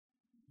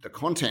The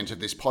content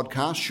of this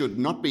podcast should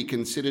not be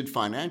considered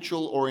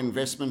financial or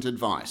investment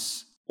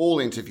advice. All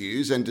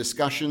interviews and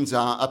discussions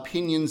are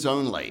opinions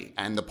only,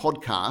 and the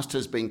podcast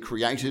has been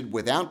created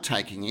without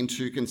taking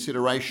into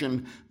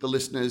consideration the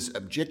listener's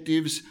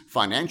objectives,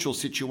 financial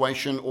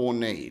situation, or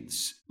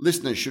needs.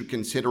 Listeners should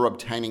consider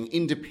obtaining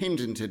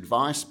independent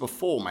advice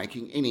before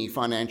making any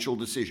financial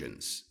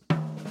decisions.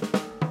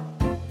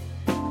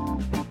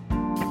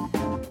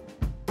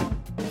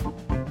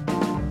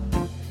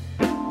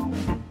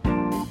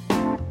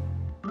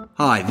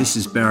 Hi, this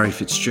is Barry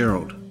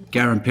Fitzgerald,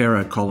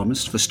 Garimpero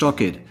columnist for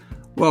Stockhead.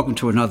 Welcome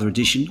to another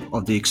edition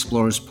of the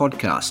Explorers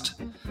podcast.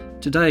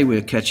 Today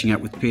we're catching up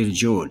with Peter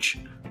George.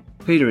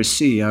 Peter is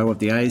CEO of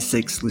the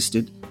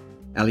ASX-listed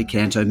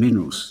Alicanto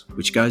Minerals,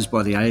 which goes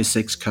by the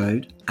ASX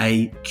code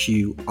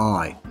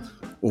AQI,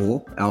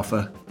 or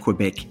Alpha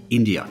Quebec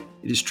India.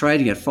 It is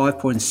trading at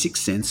 5.6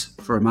 cents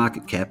for a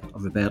market cap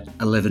of about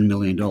 $11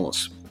 million.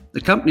 The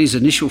company's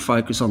initial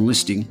focus on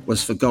listing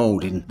was for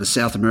gold in the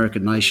South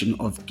American nation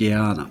of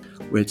Guyana,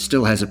 where it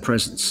still has a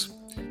presence.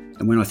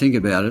 And when I think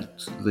about it,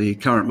 the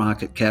current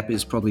market cap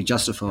is probably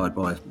justified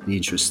by the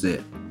interest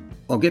there.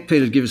 I'll get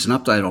Peter to give us an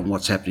update on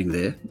what's happening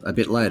there a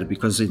bit later,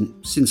 because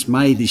since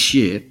May this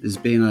year, there's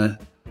been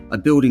a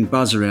building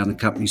buzz around the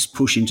company's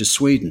push into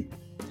Sweden.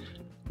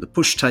 The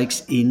push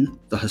takes in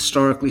the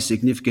historically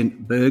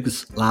significant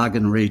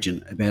Bergslagen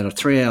region, about a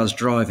 3 hours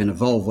drive in a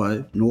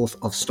Volvo north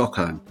of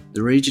Stockholm.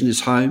 The region is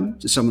home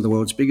to some of the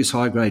world's biggest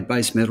high-grade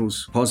base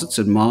metals deposits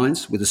and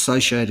mines with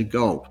associated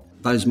gold.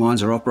 Those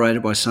mines are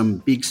operated by some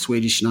big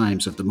Swedish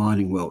names of the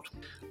mining world.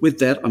 With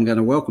that, I'm going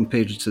to welcome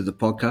Peter to the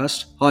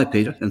podcast. Hi,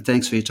 Peter, and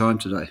thanks for your time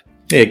today.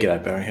 Yeah,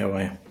 g'day, Barry. How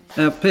are you?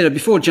 Peter,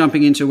 before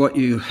jumping into what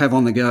you have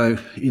on the go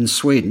in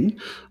Sweden,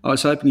 I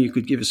was hoping you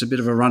could give us a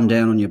bit of a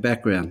rundown on your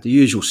background, the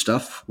usual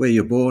stuff, where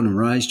you're born and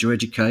raised, your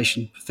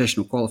education,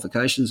 professional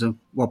qualifications, and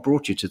what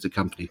brought you to the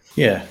company.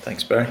 Yeah,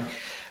 thanks, Barry.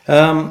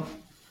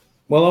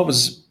 Well, I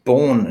was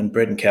born and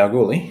bred in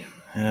Kalgoorlie,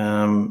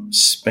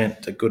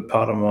 spent a good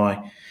part of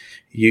my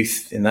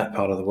youth in that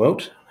part of the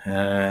world,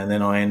 and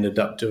then I ended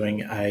up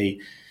doing a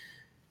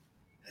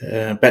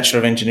Bachelor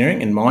of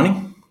Engineering in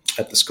Mining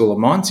at the School of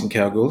Mines in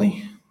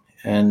Kalgoorlie.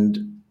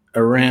 And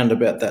around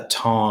about that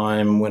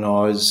time, when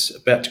I was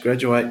about to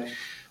graduate,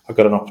 I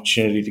got an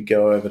opportunity to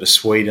go over to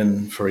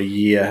Sweden for a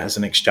year as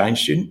an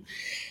exchange student.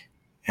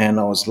 And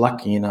I was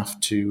lucky enough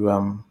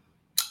to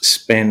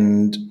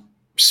spend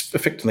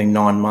effectively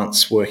 9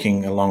 months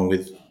working along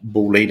with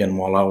Boliden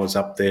while I was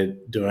up there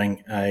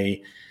doing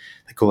they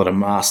call it a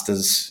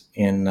master's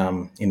in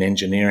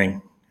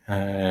engineering.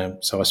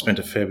 So I spent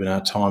a fair bit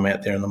of time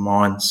out there in the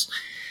mines,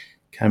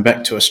 came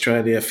back to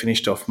Australia,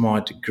 finished off my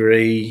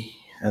degree,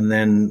 and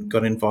then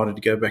got invited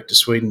to go back to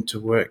Sweden to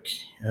work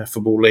for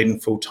Boliden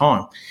full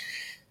time.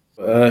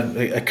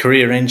 A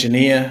career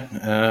engineer,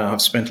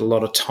 I've spent a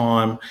lot of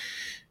time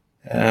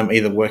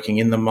either working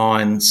in the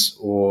mines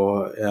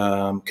or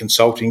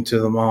consulting to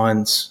the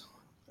mines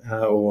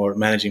or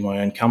managing my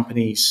own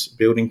companies,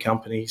 building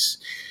companies.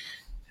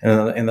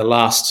 In the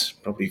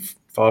last probably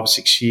 5 or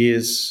 6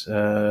 years,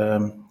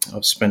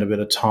 I've spent a bit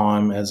of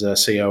time as a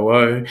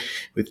COO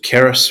with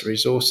Keras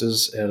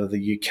Resources out of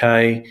the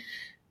UK.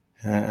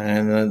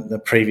 And the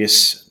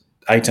previous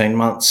 18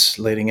 months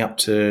leading up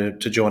to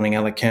joining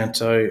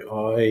Alicanto,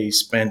 I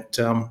spent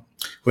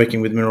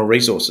working with Mineral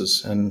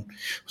Resources and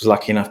was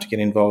lucky enough to get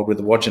involved with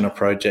the Wodgina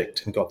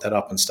project and got that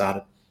up and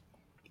started.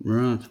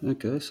 Right,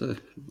 okay, so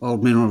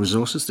old Mineral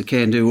Resources, the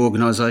can-do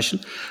organisation.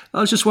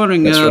 I was just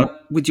wondering, right.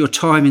 With your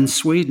time in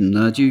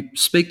Sweden, do you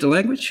speak the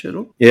language at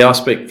all? Yeah, I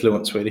speak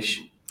fluent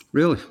Swedish.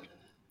 Really?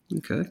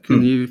 Okay.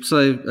 Can you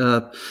say,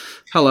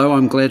 hello,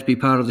 I'm glad to be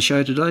part of the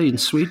show today in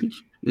Sweden?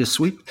 Yeah,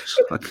 Sweden.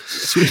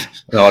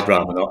 No, I'd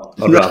rather not.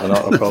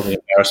 I'll probably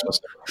embarrass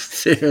myself.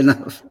 Fair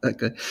enough.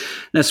 Okay.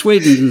 Now,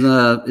 Sweden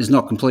is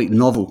not completely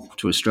novel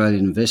to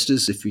Australian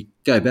investors. If we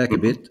go back a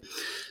bit,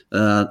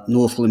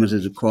 North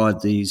Limited acquired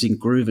the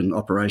Zinkgruvan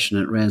operation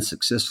and it ran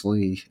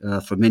successfully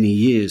for many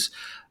years.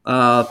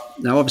 Now,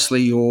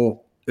 obviously, your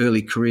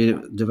early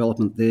career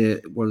development there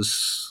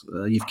was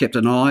you've kept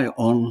an eye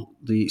on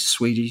the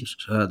Swedish,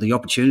 the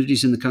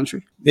opportunities in the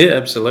country? Yeah,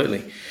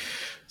 absolutely.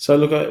 So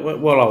look,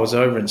 while I was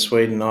over in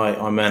Sweden,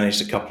 I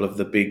managed a couple of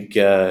the big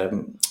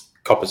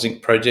copper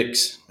zinc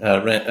projects,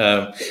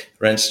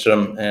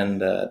 Renström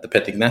and the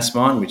Petignas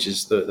mine, which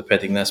is the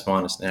Petignas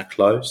mine is now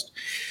closed.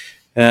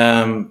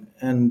 When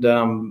did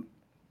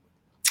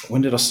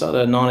I start?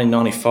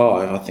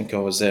 1995, I think I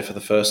was there for the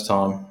first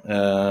time.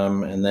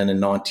 And then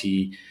in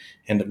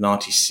end of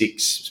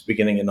 96,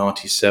 beginning of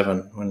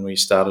 97, when we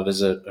started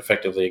as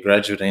effectively a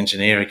graduate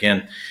engineer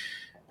again,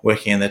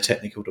 working in the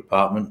technical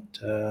department,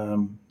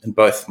 and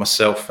both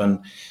myself and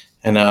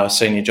our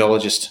senior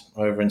geologist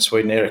over in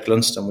Sweden, Eric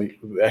Lundström, we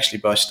actually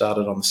both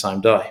started on the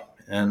same day.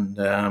 And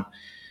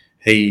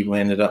he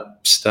ended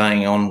up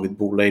staying on with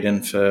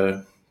Boliden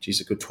for,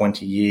 a good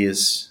 20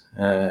 years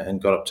and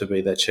got up to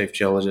be their chief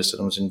geologist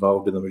and was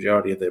involved in the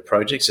majority of their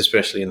projects,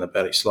 especially in the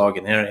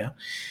Bergslagen area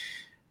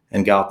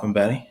and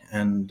Garpenberg.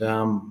 And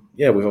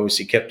we've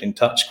obviously kept in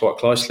touch quite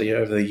closely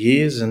over the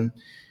years. And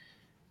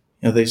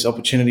these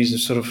opportunities have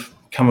sort of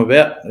come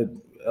about.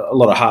 A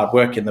lot of hard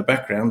work in the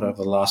background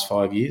over the last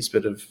 5 years,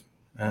 but have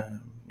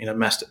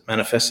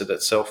manifested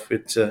itself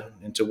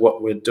into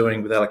what we're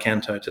doing with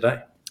Alicanto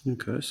today.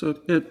 Okay, so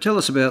tell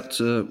us about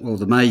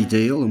the May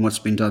deal and what's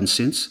been done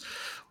since,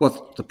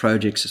 what the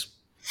project's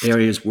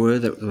areas were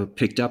that were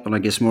picked up, and I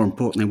guess more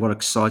importantly, what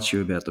excites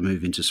you about the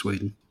move into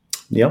Sweden.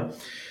 Yeah.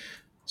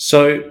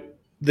 So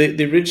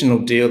the original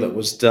deal that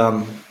was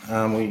done,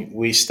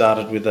 we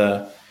started with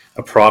a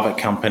private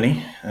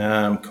company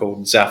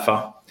called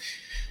Zaffa,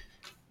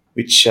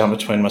 which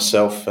between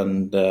myself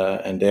and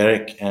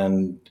Eric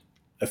and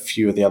a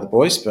few of the other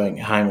boys, being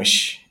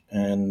Hamish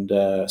and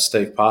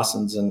Steve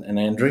Parsons and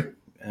Andrew,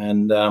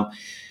 and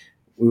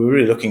we were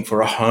really looking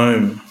for a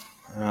home,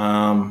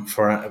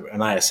 for an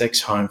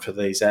ASX home for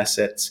these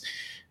assets.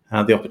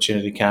 The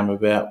opportunity came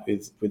about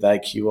with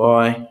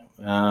AQI.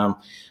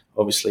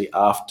 Obviously,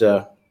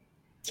 after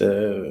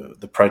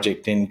the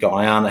project in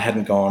Guyana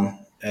hadn't gone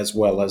as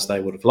well as they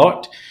would have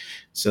liked,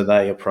 so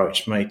they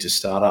approached me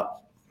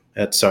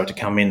to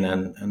come in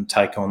and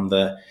take on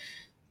the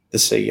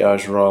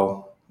CEO's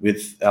role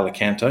with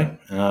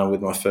Alicanto,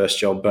 with my first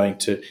job being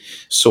to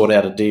sort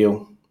out a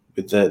deal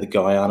with the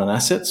Guyanan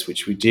assets,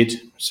 which we did.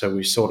 So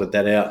we sorted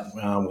that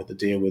out with the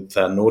deal with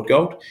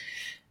Nordgold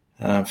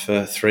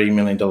for $3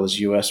 million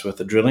US worth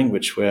of drilling,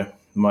 which we're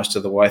most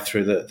of the way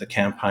through the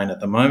campaign at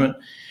the moment,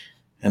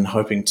 and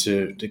hoping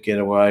to get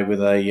away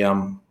with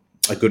a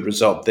good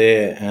result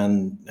there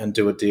and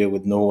do a deal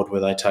with Nord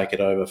where they take it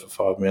over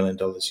for $5 million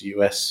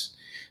US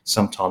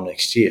sometime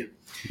next year.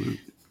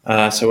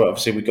 So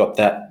obviously we got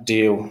that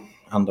deal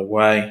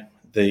underway.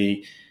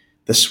 The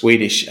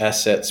Swedish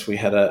assets, we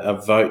had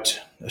a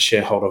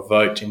shareholder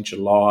vote in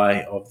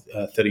July of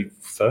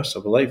 31st,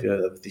 I believe,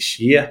 of this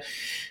year,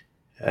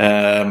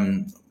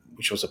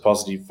 which was a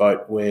positive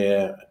vote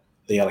where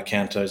the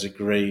Alicanto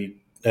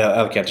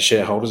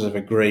shareholders have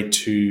agreed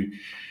to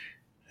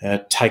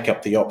take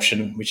up the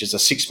option, which is a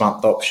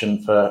 6-month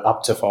option for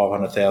up to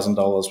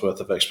 $500,000 worth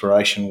of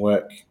exploration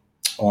work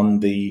on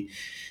the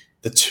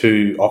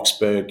two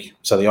Oxberg,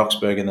 so the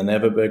Oxberg and the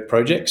Neverberg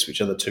projects,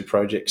 which are the two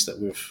projects that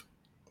we've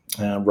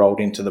rolled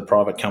into the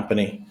private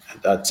company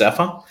at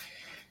Zaffa.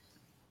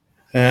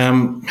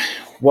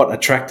 What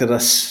attracted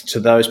us to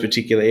those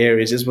particular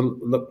areas is, well,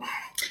 look,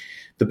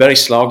 the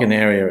Bergslagen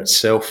area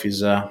itself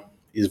is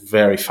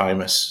very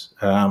famous,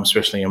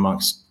 especially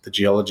amongst the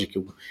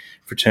geological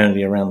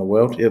fraternity around the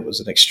world. It was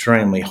an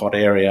extremely hot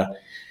area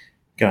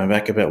going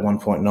back about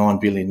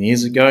 1.9 billion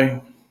years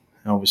ago.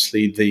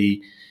 Obviously,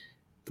 the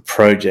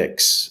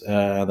projects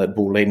that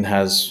Boliden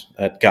has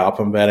at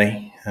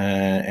Garpenberg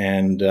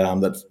and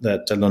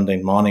that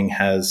Lundin Mining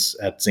has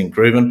at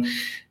Zinkgruvan,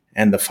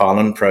 and the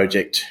Falun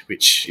project,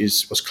 which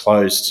was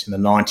closed in the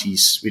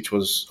 90s, which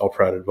was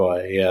operated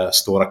by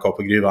Stora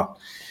Koppargruva.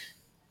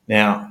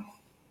 Now,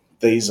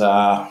 these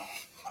are,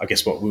 I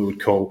guess, what we would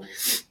call,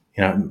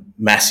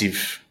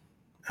 massive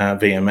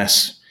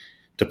VMS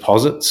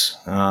deposits.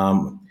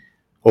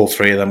 All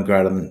three of them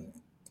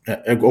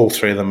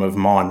have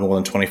mined more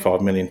than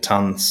 25 million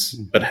tonnes,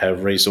 but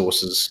have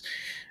resources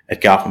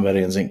at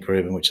Garpenberg and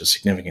Zinkgruvan, which are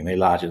significantly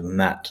larger than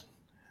that.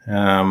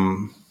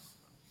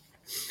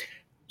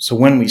 So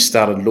when we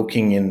started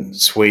looking in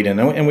Sweden,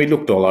 and we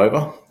looked all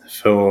over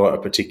for a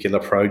particular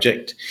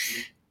project,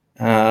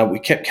 we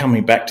kept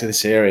coming back to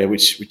this area,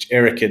 which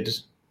Eric had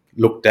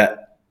looked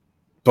at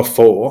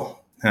before,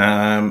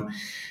 and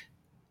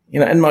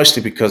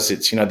mostly because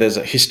it's, there's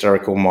a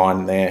historical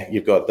mine there.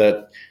 You've got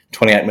that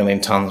 28 million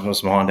tonnes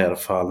was mined out of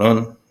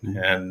Falun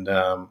and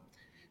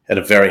at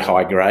a very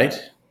high grade.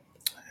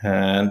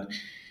 And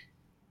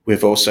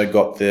we've also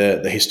got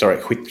the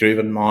historic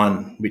Whitgruvan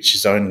mine, which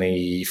is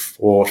only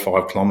 4 or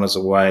 5 kilometres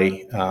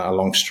away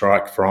along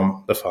strike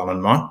from the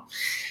Falun mine.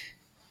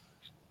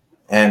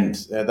 And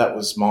that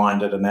was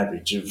mined at an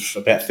average of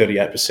about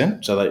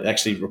 38%. So they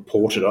actually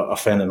reported, I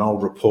found an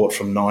old report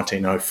from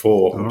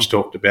 1904, which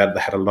talked about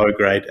they had a low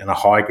grade and a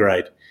high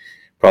grade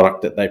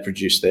product that they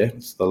produced there.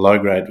 So the low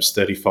grade was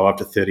 35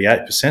 to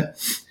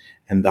 38%,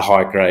 and the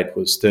high grade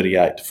was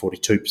 38 to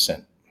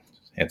 42%.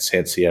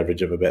 Hence the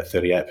average of about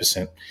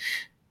 38%.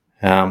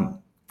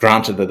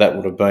 Granted that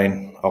would have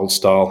been old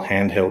style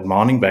handheld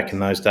mining back in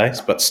those days,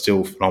 but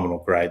still phenomenal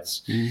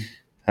grades.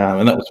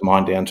 And that was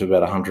mined down to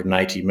about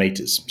 180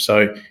 metres.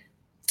 So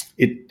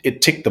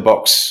it ticked the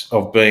box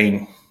of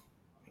being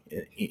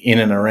in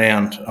and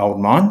around old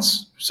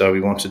mines. So we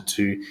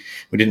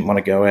didn't want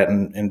to go out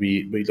and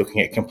be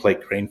looking at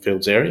complete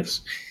greenfields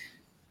areas.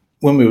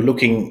 When we were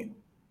looking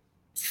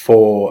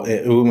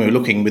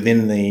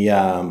within the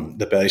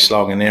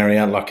Bergslagen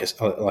area, like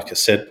I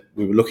said,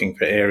 we were looking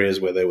for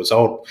areas where there was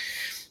old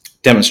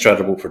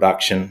demonstrable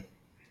production.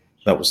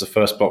 That was the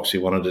first box we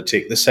wanted to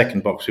tick. The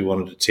second box we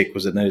wanted to tick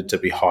was it needed to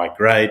be high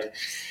grade.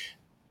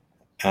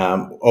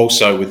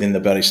 Also within the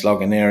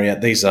Bergslagen area,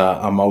 these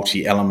are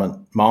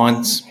multi-element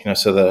mines,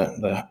 so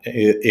the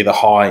either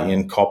high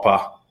in copper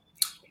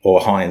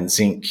or high in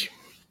zinc,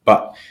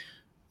 but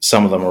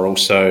some of them are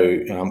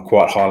also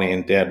quite highly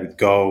endowed with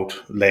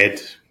gold,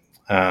 lead,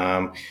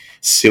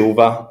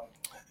 silver,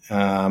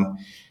 And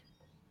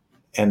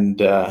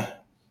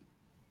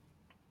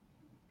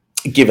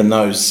given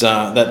those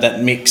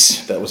that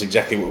mix, that was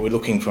exactly what we're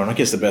looking for. And I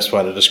guess the best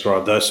way to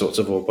describe those sorts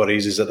of ore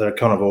bodies is that they're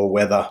kind of all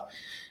weather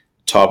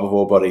type of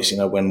ore bodies.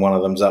 When one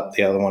of them's up,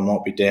 the other one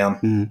might be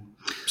down.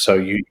 So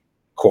you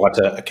quite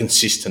a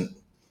consistent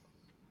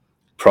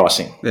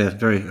pricing. Yeah,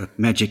 very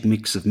magic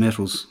mix of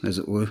metals, as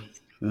it were.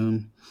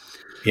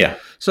 Yeah.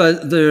 So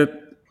they're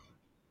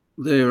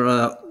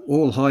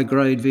all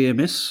high-grade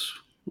VMS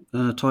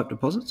type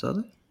deposits, are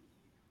they?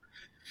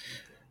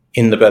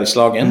 In the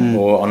Bergslagen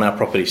or on our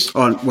properties?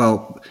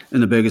 Well,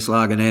 in the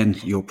Bergslagen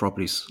and your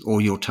properties,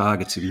 or your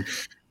targets in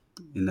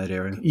that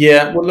area.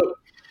 Yeah, well, look,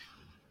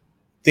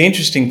 the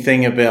interesting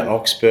thing about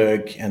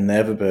Oxberg and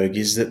Neverberg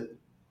is that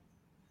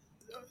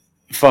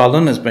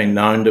Falun has been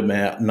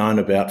known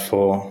about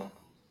for,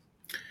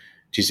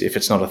 if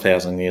it's not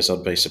 1,000 years,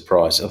 I'd be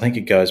surprised. I think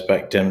it goes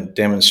back,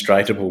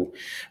 demonstrable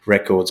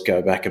records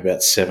go back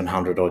about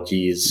 700 odd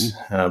years,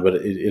 but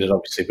it had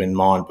obviously been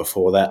mined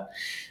before that.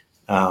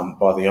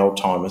 By the old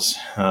timers,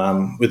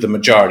 with the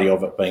majority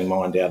of it being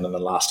mined out in the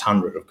last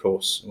 100, of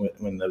course,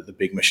 when the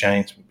big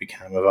machines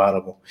became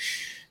available.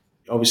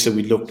 Obviously,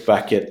 we looked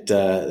back at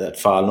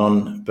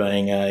Falun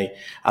being a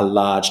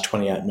large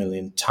 28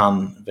 million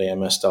tonne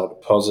VMS style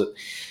deposit.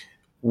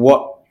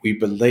 What we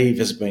believe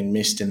has been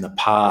missed in the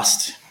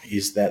past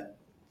is that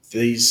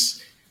the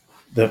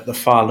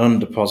Falun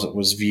deposit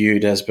was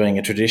viewed as being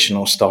a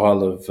traditional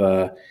style of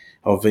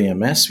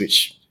VMS,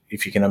 which,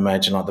 if you can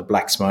imagine, like the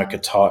black smoker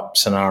type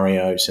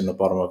scenarios in the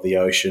bottom of the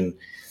ocean,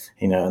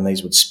 and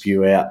these would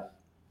spew out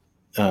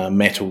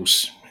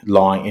metals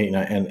lying,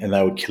 and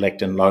they would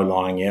collect in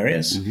low-lying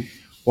areas. Mm-hmm.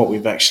 What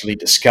we've actually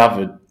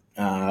discovered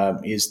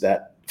is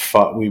that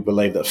we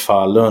believe that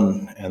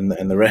Falun and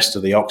the rest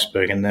of the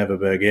Oxberg and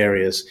Neverberg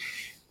areas,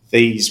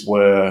 these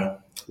were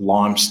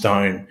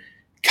limestone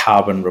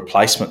carbon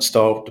replacement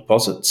style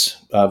deposits,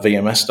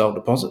 VMS style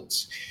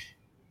deposits.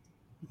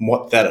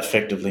 What that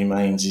effectively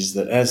means is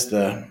that as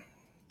the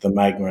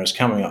magma is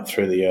coming up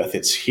through the earth,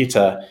 it's hit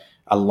a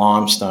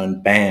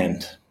limestone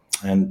band,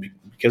 and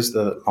because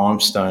the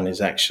limestone is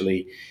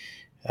actually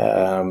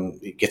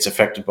it gets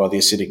affected by the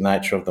acidic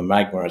nature of the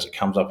magma as it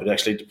comes up, it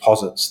actually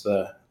deposits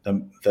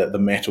the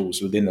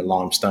metals within the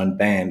limestone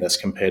band as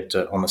compared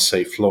to on the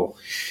sea floor.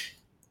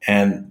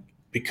 And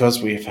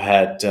because we've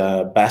had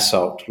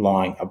basalt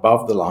lying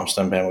above the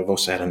limestone band, we've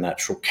also had a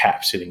natural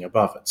cap sitting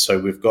above it. So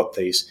we've got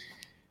these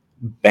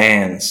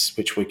bands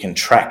which we can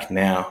track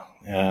now,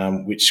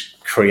 which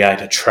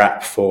create a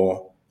trap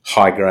for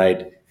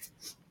high-grade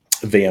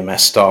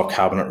VMS-style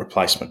carbonate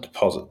replacement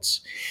deposits.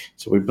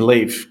 So we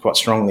believe quite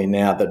strongly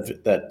now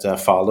that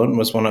Falun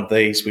was one of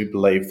these. We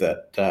believe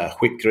that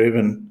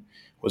Huitgruben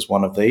was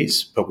one of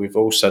these, but we've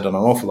also done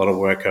an awful lot of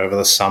work over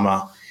the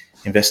summer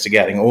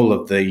investigating all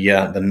of the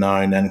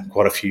known and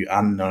quite a few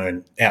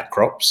unknown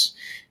outcrops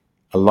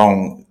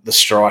along the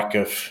strike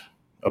of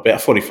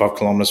about 45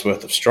 kilometres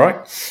worth of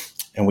strike.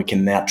 And we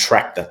can now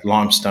track that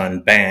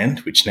limestone band,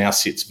 which now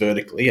sits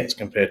vertically as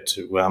compared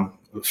to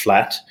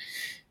flat.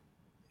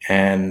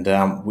 And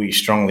we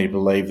strongly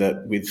believe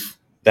that with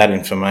that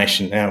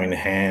information now in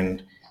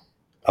hand,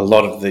 a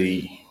lot of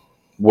the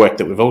work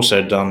that we've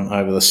also done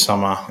over the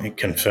summer in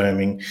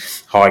confirming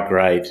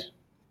high-grade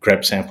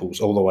grab samples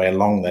all the way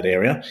along that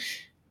area,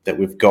 that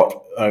we've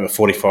got over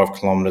 45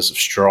 kilometres of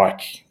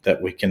strike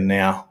that we can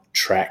now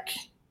track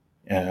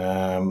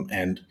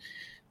and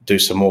do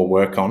some more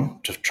work on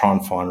to try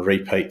and find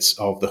repeats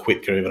of the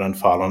Huitgruben and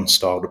Falun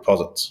style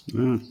deposits.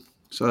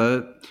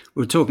 So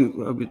we're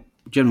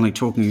generally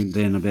talking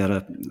then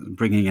about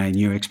bringing a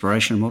new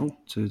exploration model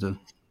to the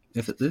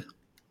effort there?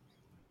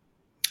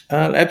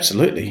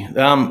 Absolutely.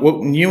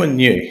 Well, new and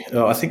new.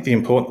 I think the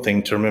important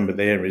thing to remember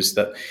there is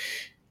that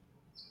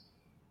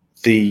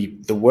the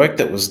work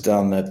that was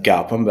done at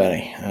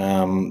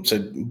Garpenberg, so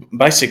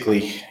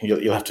basically,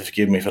 you'll have to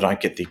forgive me if I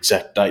don't get the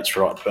exact dates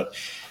right, but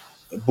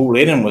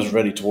Boliden was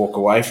ready to walk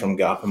away from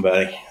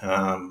Garpenberg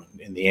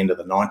in the end of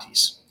the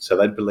 90s. So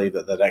they believed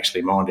that they'd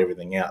actually mined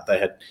everything out. They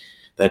had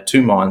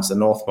two mines, the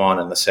North Mine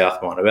and the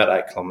South Mine, about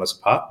 8 kilometres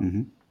apart.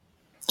 Mm-hmm.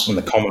 And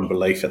the common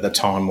belief at the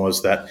time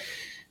was that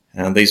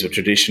these were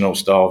traditional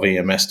style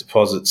VMS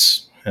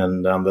deposits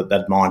and that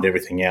they'd mined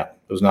everything out.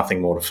 There was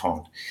nothing more to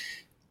find.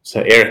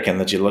 So Eric and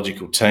the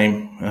geological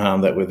team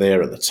that were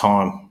there at the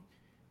time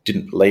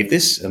didn't believe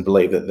this and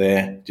believed that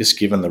they're just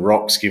given the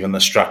rocks, given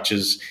the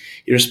structures,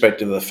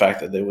 irrespective of the fact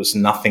that there was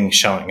nothing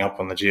showing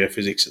up on the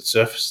geophysics at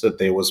surface, that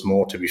there was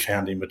more to be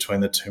found in between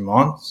the two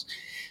mines.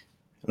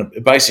 And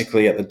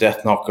basically, at the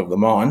death knock of the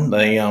mine,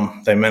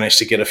 they managed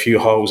to get a few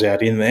holes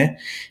out in there,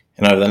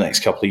 and over the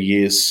next couple of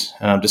years,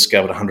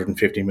 discovered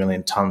 150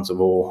 million tonnes of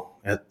ore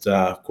at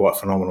quite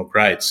phenomenal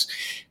grades,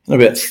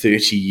 and about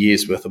 30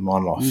 years worth of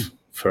mine life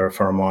for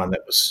a mine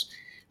that was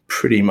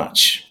pretty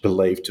much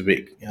believed to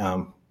be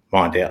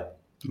mined out.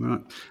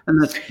 Right,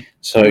 and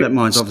that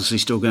mine's obviously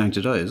still going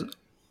today, is it?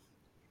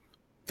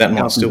 That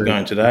mine's still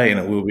going today, and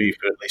it will be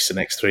for at least the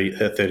next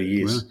 30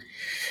 years. Wow.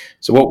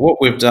 So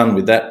what we've done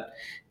with that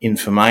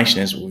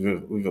information is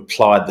we've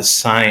applied the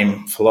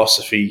same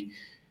philosophy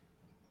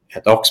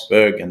at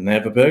Oxburg and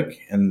Neverberg,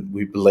 and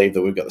we believe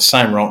that we've got the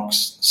same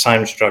rocks,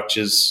 same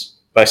structures,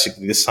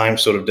 basically the same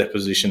sort of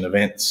deposition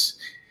events,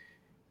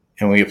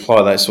 and we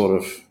apply that sort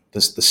of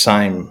the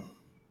same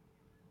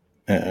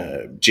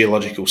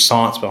geological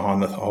science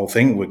behind the whole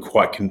thing. We're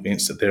quite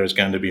convinced that there is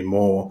going to be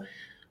more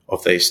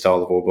of these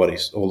style of ore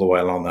bodies all the way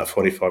along that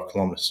 45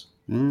 kilometres.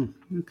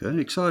 Okay,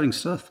 exciting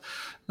stuff.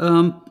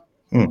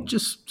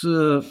 Just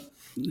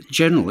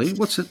generally,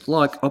 what's it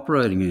like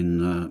operating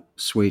in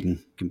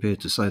Sweden compared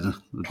to, say, the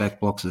back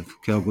blocks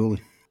of Kalgoorlie?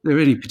 Are there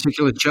any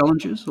particular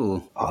challenges?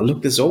 Or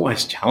Look, there's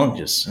always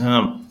challenges.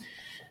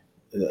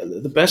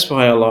 The best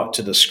way I like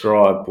to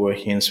describe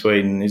working in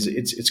Sweden is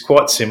it's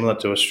quite similar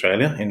to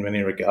Australia in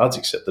many regards,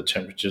 except the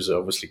temperatures are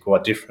obviously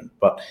quite different.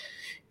 But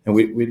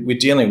we're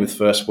dealing with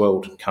first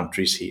world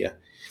countries here,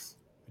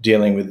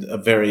 dealing with a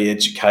very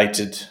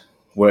educated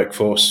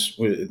workforce.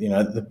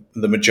 The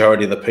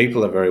majority of the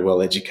people are very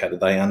well educated.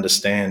 They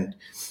understand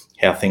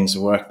how things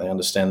work. They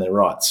understand their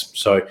rights.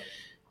 So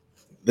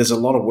there's a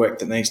lot of work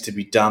that needs to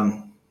be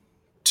done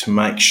to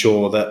make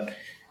sure that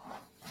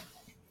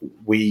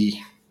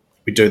we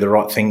do the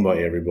right thing by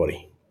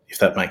everybody, if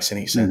that makes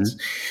any sense.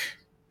 Mm-hmm.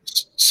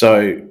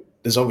 So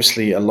there's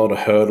obviously a lot of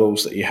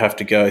hurdles that you have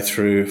to go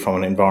through from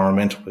an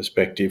environmental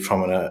perspective,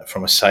 from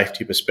a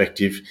safety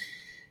perspective,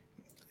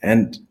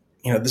 and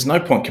there's no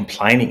point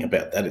complaining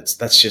about that.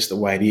 That's just the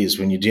way it is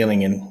when you're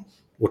dealing in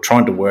or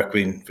trying to work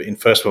in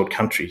first world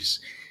countries.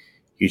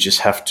 You just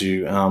have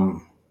to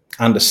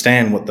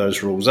understand what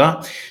those rules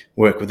are,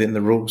 work within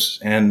the rules,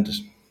 and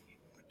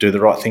do the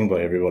right thing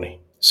by everybody.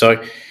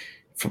 So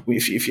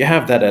if you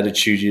have that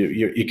attitude,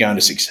 you're going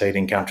to succeed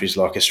in countries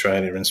like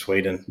Australia and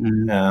Sweden.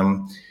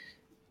 Mm-hmm.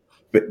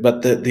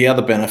 But the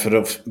other benefit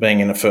of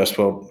being in a first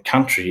world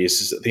country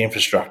is that the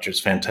infrastructure is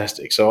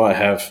fantastic. So I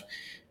have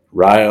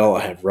rail,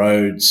 I have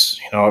roads.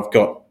 I've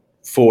got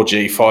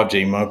 4G,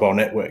 5G mobile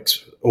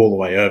networks all the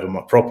way over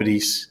my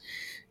properties.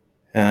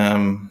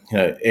 Airports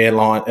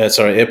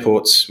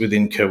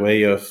within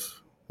Kauai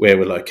of where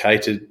we're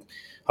located.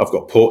 I've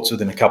got ports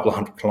within a couple of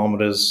 100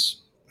 kilometres.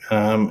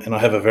 And I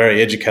have a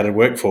very educated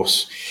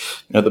workforce.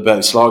 The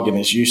Ballyslagan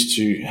is used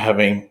to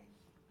having,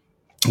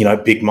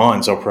 big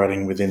mines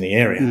operating within the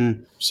area.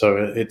 Mm. So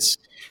it's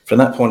from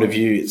that point of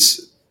view,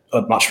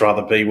 I'd much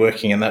rather be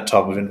working in that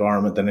type of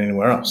environment than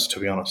anywhere else, to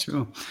be honest.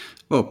 Sure.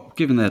 Well,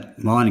 given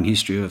that mining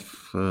history of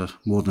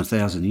more than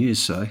 1,000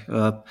 years,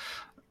 I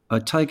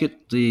take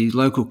it the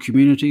local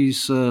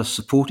community's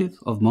supportive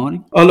of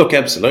mining? Oh, look,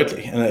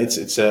 absolutely. And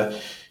it's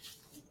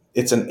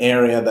an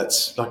area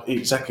that's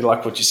exactly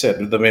like what you said.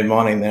 They've been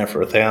mining there for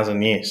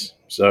 1,000 years,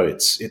 so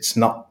it's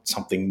not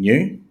something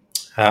new.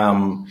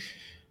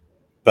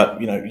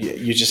 But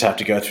you just have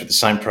to go through the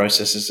same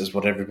processes as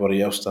what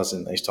everybody else does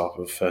in these type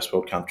of first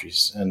world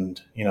countries. And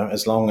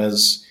as long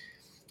as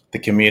the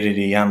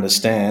community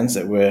understands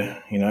that we're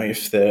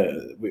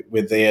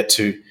there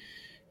to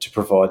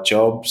provide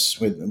jobs,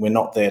 we're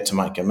not there to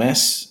make a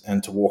mess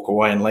and to walk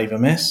away and leave a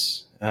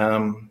mess.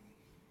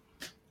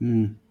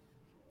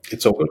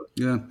 It's all good.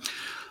 Yeah.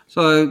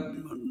 So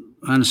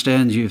I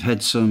understand you've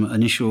had some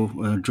initial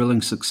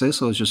drilling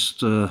success. I was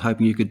just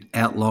hoping you could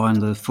outline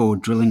the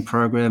forward drilling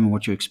program and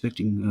what you're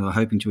expecting,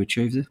 hoping to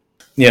achieve there.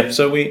 Yeah.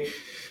 So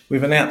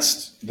we've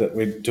announced that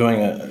we're doing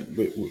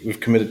we've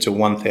committed to a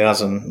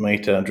 1,000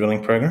 metre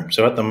drilling program.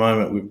 So at the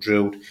moment we've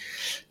drilled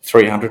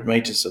 300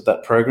 metres of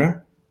that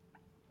program.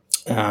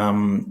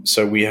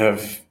 So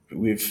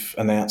we've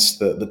announced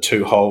the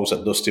 2 holes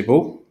at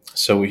Lustibul.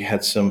 So we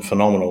had some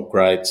phenomenal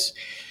grades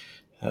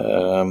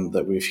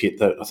that we've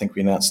hit. I think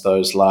we announced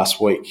those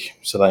last week.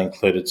 So they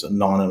included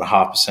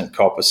 9.5%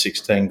 copper,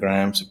 16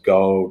 grams of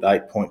gold,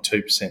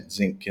 8.2%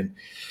 zinc, and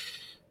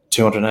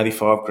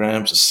 285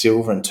 grams of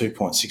silver and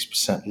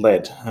 2.6%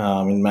 lead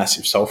in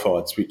massive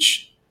sulfides,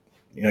 which,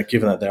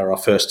 given that they're our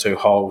first 2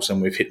 holes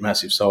and we've hit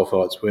massive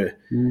sulfides, we're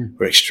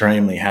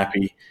extremely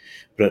happy.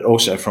 But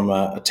also from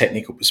a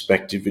technical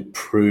perspective, it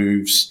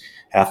proves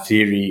our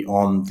theory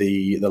on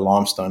the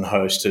limestone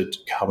hosted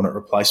carbonate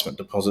replacement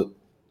deposit,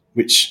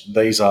 which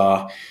these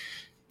are,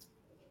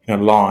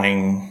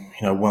 lying,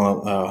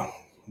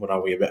 what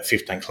are we, about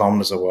 15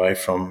 kilometres away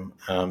from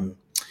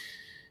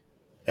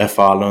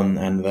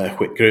Falun and the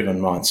Whitgruven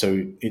mine.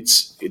 So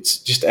it's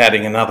just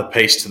adding another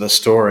piece to the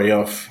story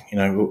of,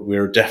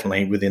 we're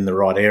definitely within the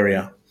right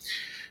area.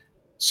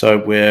 So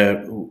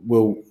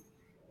we'll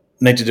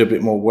need to do a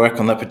bit more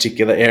work on that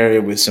particular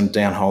area with some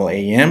downhole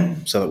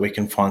EM so that we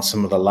can find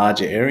some of the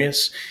larger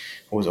areas,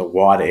 or the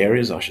wider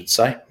areas, I should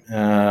say.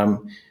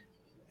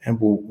 And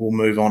we'll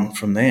move on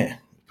from there.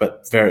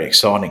 But very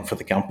exciting for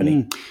the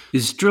company.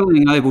 Is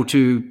drilling able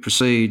to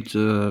proceed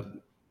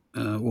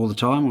all the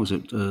time, or is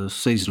it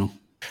seasonal?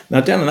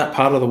 Now, down in that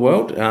part of the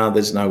world,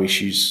 there's no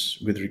issues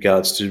with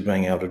regards to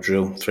being able to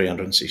drill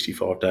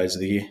 365 days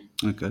of the year.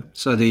 Okay.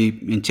 So the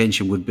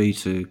intention would be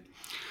to,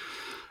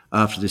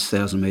 after this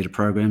 1,000-metre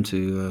program,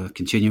 to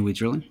continue with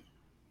drilling?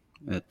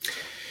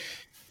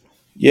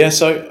 Yeah,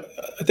 so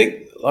I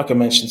think like I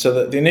mentioned,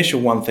 so the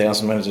initial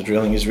 1,000 metres of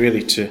drilling is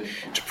really to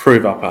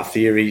prove up our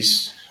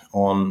theories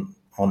on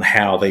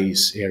how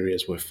these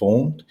areas were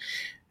formed.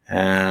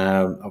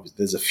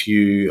 There's a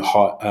few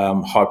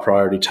high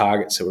priority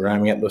targets that we're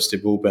aiming at, Lusty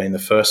Bull being the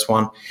first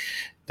one.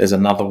 There's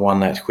another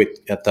one at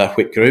the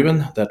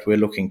Whitgruben that we're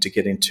looking to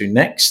get into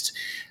next.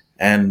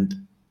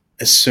 And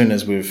as soon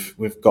as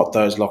we've got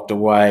those locked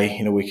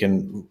away, we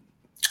can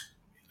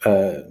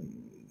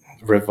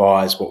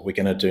revise what we're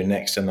going to do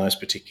next in those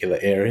particular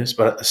areas.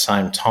 But at the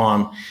same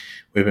time,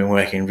 we've been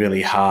working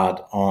really hard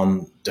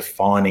on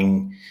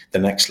defining the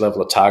next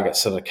level of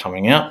targets that are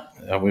coming out.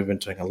 We've been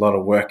doing a lot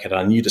of work at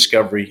our new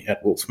discovery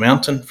at Wolf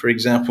Mountain, for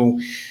example.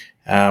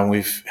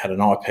 We've had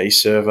an IP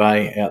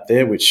survey out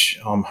there, which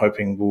I'm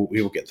hoping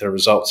we will get the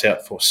results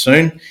out for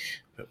soon.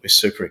 But we're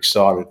super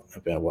excited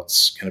about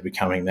what's going to be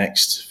coming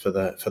next for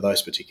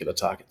those particular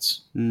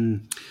targets.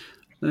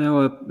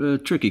 Now, a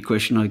tricky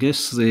question, I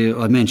guess.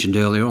 I mentioned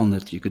earlier on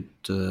that you could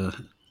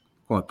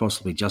quite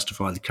possibly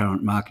justify the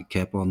current market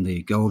cap on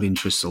the gold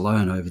interests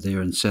alone over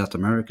there in South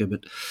America,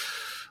 but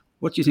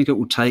what do you think it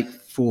will take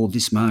for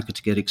this market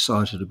to get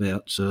excited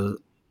about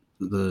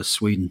the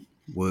Sweden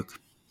work?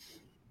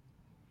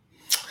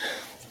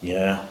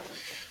 Yeah.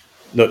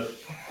 Look,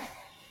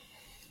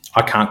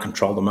 I can't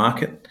control the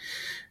market,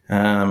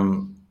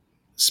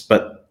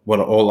 but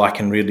all I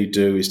can really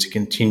do is to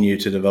continue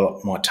to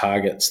develop my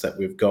targets that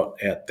we've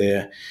got out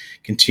there,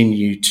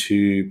 continue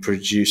to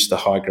produce the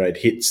high-grade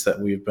hits that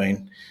we've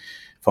been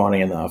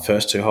finding in our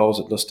first two holes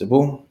at Lusty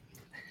Bull.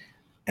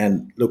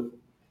 And look,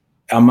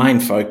 our main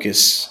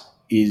focus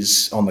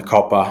is on the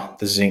copper,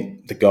 the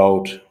zinc, the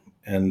gold,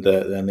 and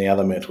the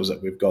other metals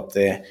that we've got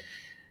there.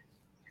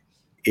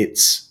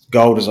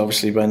 Gold has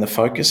obviously been the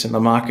focus in the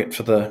market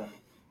it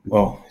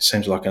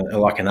seems like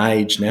an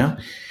age now.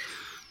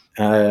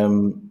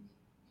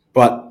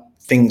 But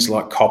things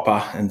like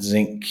copper and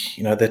zinc,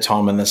 their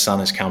time in the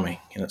sun is coming,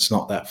 and it's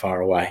not that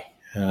far away.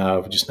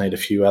 We just need a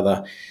few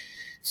other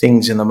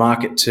things in the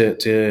market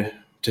to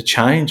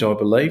change, I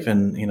believe,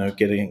 and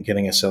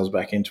getting ourselves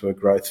back into a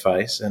growth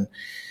phase. And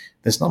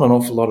there's not an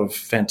awful lot of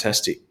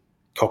fantastic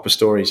copper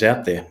stories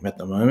out there at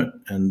the moment.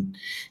 And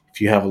if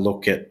you have a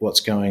look at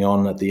what's going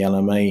on at the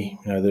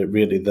LME,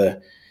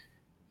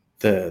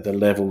 the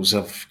levels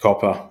of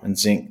copper and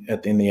zinc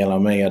in the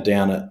LME are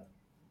down at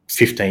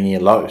 15-year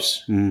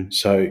lows.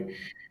 So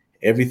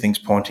everything's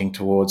pointing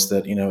towards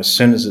that, as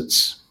soon as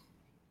it's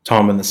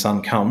time when the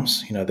sun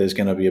comes, there's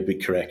going to be a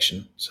big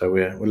correction. So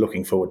we're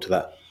looking forward to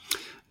that.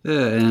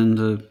 Yeah,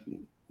 and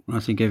I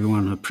think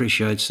everyone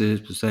appreciates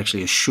there's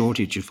actually a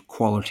shortage of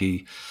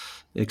quality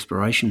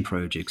exploration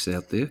projects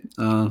out there.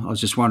 I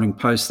was just wondering,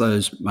 post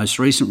those most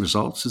recent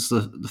results, has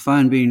the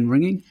phone been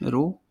ringing at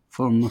all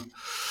from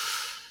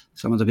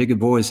some of the bigger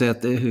boys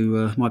out there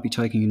who might be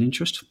taking an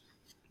interest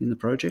in the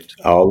project?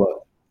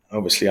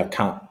 Obviously, I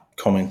can't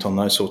comment on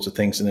those sorts of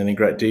things in any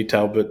great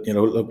detail, but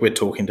look, we're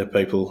talking to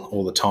people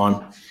all the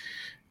time.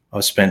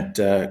 I spent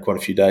quite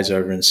a few days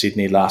over in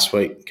Sydney last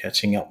week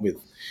catching up with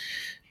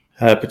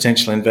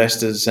potential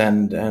investors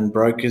and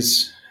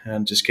brokers,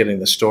 and just getting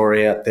the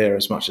story out there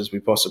as much as we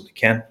possibly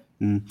can.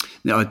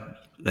 Now,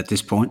 at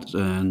this point,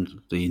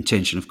 and the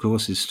intention, of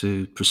course, is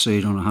to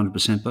proceed on a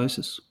 100%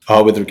 basis.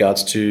 With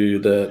regards to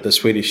the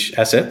Swedish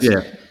assets,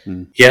 yeah.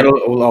 Yeah.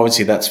 Well,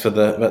 obviously that's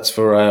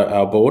for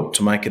our board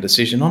to make a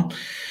decision on.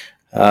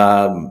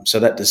 So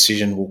that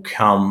decision will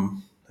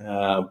come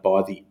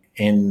by the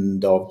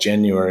end of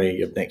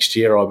January of next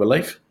year, I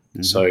believe.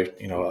 Mm-hmm. So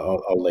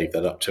I'll leave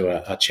that up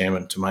to our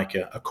chairman to make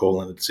a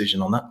call and a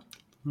decision on that.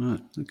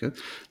 Right. Okay.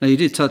 Now you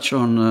did touch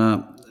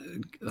on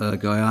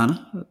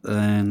Guyana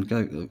and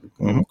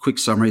quick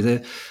summary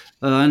there.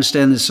 I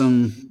understand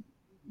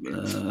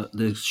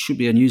there should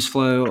be a news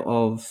flow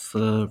of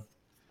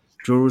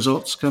drill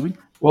results coming.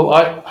 Well,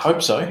 I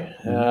hope so.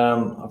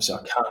 Obviously,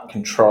 I can't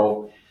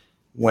control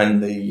when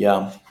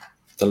the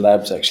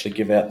labs actually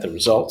give out the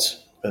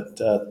results, but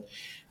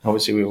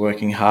obviously we're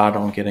working hard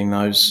on getting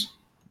those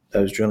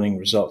drilling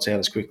results out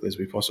as quickly as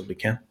we possibly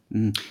can.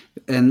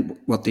 And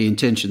what the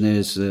intention there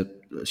is that,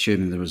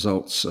 assuming the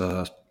results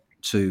are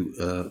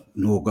to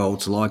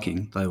Norgold's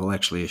liking, they will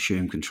actually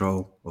assume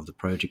control of the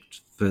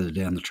project further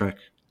down the track.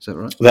 Is that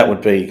right? That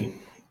would be,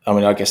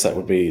 I guess that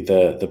would be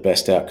the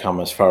best outcome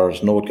as far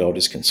as Nordgold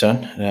is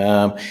concerned.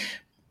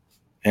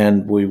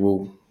 And we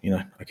will,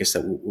 I guess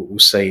that we'll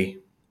see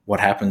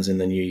what happens in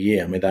the new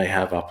year. I mean, they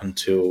have up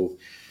until,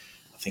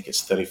 I think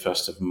it's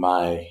 31st of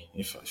May,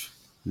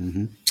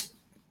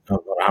 I'm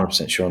not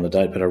 100% sure on the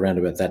date, but around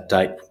about that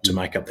date to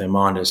make up their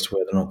mind as to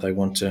whether or not they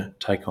want to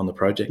take on the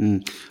project.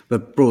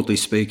 But broadly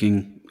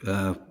speaking,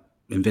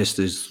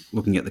 investors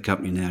looking at the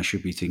company now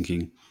should be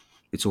thinking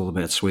it's all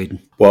about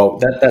Sweden. Well,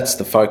 that's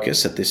the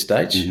focus at this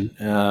stage.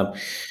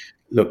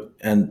 Look,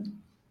 and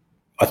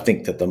I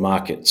think that the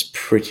market's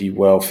pretty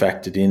well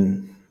factored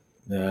in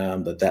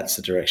that's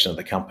the direction that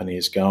the company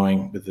is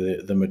going, with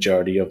the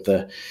majority of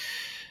the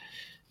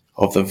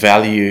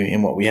value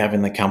in what we have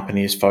in the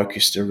company is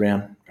focused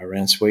around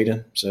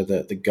Sweden. So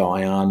the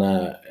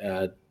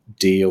Guyana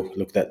deal,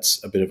 look,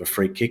 that's a bit of a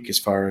free kick as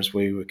far as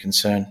we were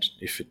concerned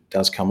if it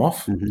does come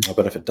off. Mm-hmm.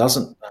 But if it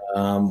doesn't,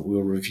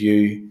 we'll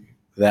review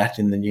that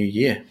in the new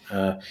year.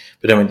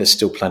 But I mean, there's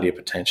still plenty of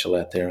potential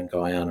out there in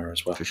Guyana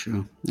as well. For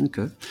sure.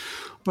 Okay.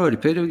 All righty,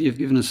 Peter, you've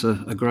given us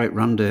a great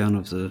rundown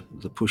of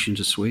the push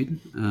into Sweden.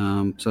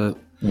 So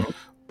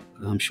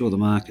I'm sure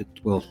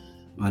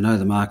I know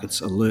the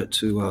market's alert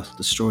to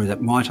the story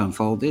that might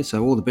unfold there.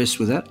 So all the best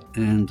with that.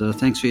 And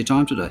thanks for your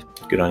time today.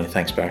 Good on you.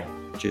 Thanks, Barry.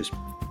 Cheers.